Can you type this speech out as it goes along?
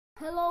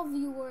Hello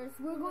viewers,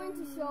 we're going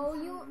to show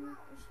you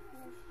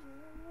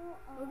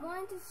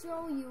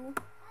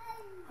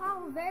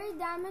how a very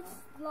damaged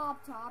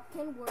laptop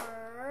can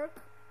work.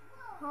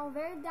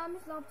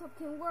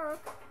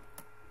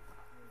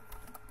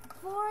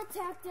 For a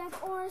tech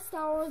deck or a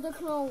Star Wars the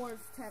Clone Wars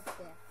tech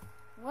deck.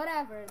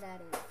 Whatever that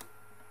is.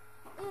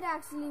 It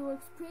actually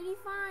works pretty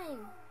fine.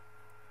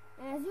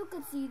 And as you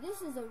can see,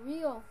 this is a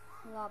real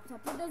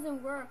laptop. It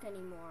doesn't work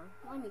anymore.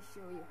 Let me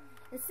show you.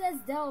 It says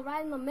Dell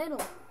right in the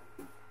middle.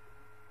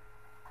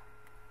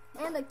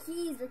 And the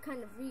keys are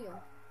kind of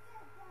real.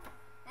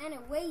 And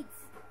it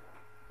waits.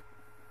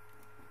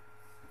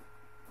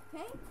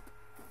 Okay?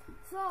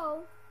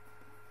 So,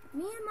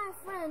 me and my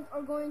friend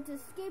are going to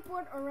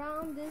skateboard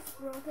around this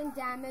broken,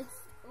 damaged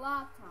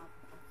laptop.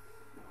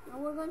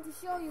 And we're going to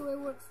show you it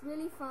works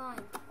really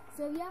fine.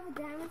 So if you have a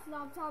damaged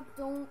laptop,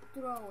 don't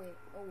throw it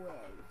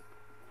away.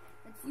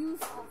 It's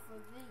useful for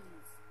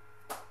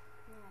these.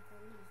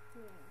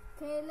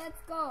 Okay,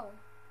 let's go.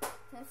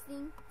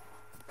 Testing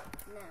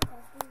now.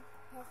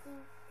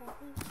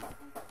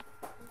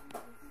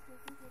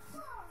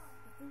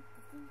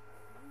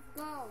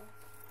 Go.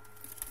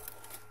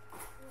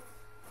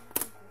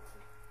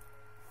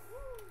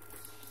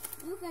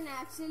 You can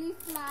actually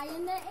fly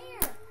in the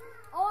air.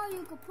 Or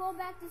you could pull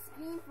back the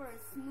screen for a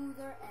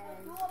smoother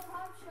edge. No, I'm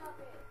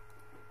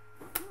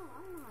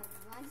not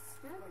advanced.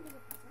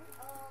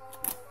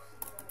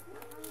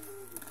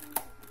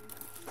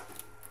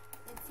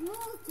 It's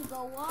smooth to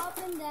go up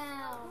and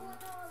down.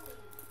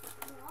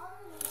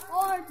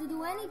 Or to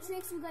do any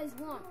tricks you guys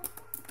want.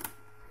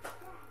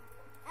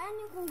 And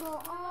you can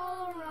go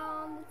all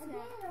around the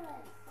tech.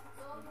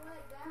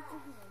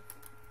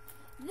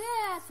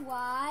 That's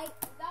why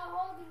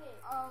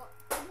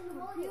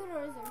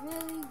computers are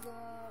really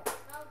good.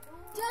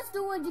 Just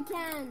do what you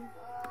can.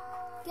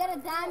 Get a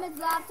damaged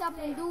laptop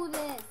and do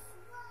this.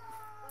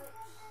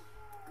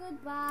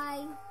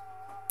 Goodbye.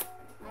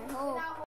 I hope.